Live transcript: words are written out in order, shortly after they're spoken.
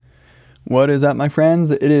What is up, my friends?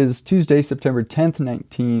 It is Tuesday, September 10th,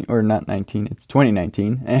 19, or not 19, it's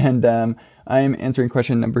 2019, and I am answering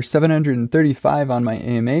question number 735 on my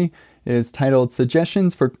AMA. It is titled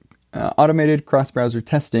Suggestions for Automated Cross-Browser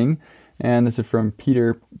Testing, and this is from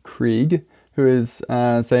Peter Krieg, who is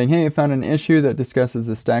saying, hey, I found an issue that discusses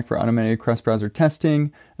the stack for automated cross-browser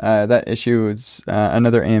testing. That issue is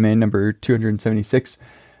another AMA number 276.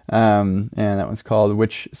 And that was called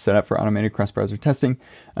Which Setup for Automated Cross-Browser Testing.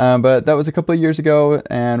 But that was a couple of years ago,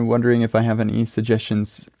 and wondering if I have any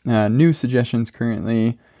suggestions, new suggestions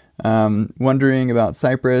currently. Wondering about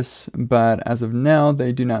Cypress, but as of now,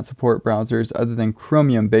 they do not support browsers other than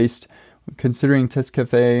Chromium-based. Considering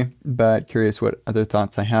Testcafe, but curious what other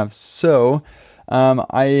thoughts I have. So,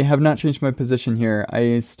 I have not changed my position here.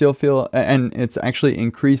 I still feel, and it's actually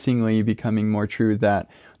increasingly becoming more true, that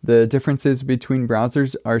the differences between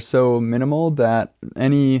browsers are so minimal that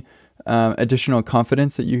any additional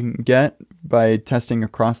confidence that you can get by testing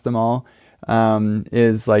across them all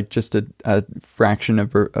is like just a fraction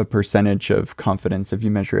of a percentage of confidence if you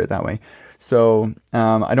measure it that way. So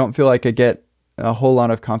I don't feel like I get a whole lot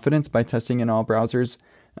of confidence by testing in all browsers.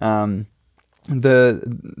 There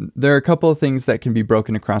are a couple of things that can be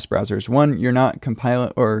broken across browsers. One, you're not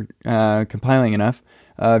compiling enough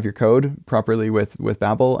of your code properly with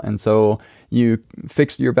Babel, and so you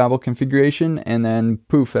fix your Babel configuration, and then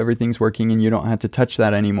poof, everything's working, and you don't have to touch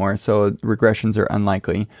that anymore. So regressions are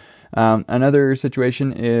unlikely. Another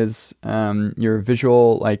situation is your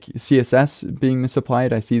visual, like CSS, being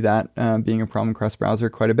misapplied. I see that being a problem across browser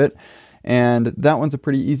quite a bit. And that one's a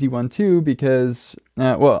pretty easy one too, because,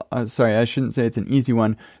 sorry, I shouldn't say it's an easy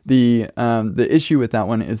one. The issue with that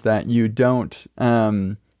one is that you don't,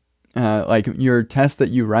 like your tests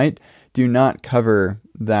that you write do not cover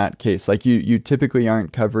that case. Like you typically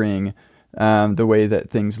aren't covering the way that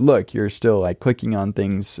things look. You're still like clicking on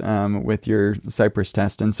things with your Cypress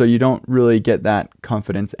test. And so you don't really get that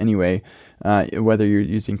confidence anyway, whether you're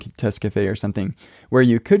using Testcafe or something. Where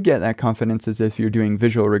you could get that confidence is if you're doing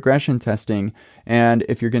visual regression testing. And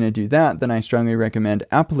if you're going to do that, then I strongly recommend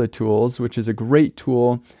Applitools, which is a great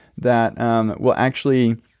tool that will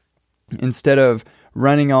actually, instead of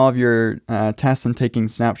running all of your tests and taking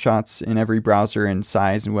snapshots in every browser and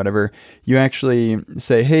size and whatever, you actually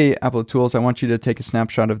say, hey, Applitools, I want you to take a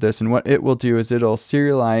snapshot of this. And what it will do is it'll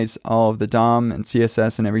serialize all of the DOM and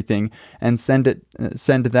CSS and everything and send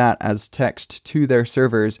that as text to their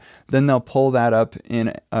servers. Then they'll pull that up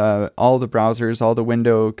in all the browsers, all the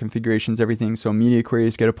window configurations, everything. So media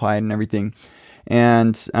queries get applied and everything.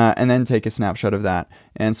 And then take a snapshot of that.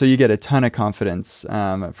 And so you get a ton of confidence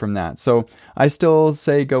from that. So I still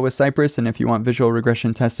say go with Cypress. And if you want visual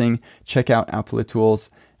regression testing, check out Applitools.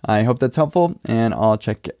 I hope that's helpful, and I'll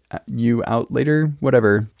check you out later.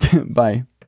 Whatever. Bye.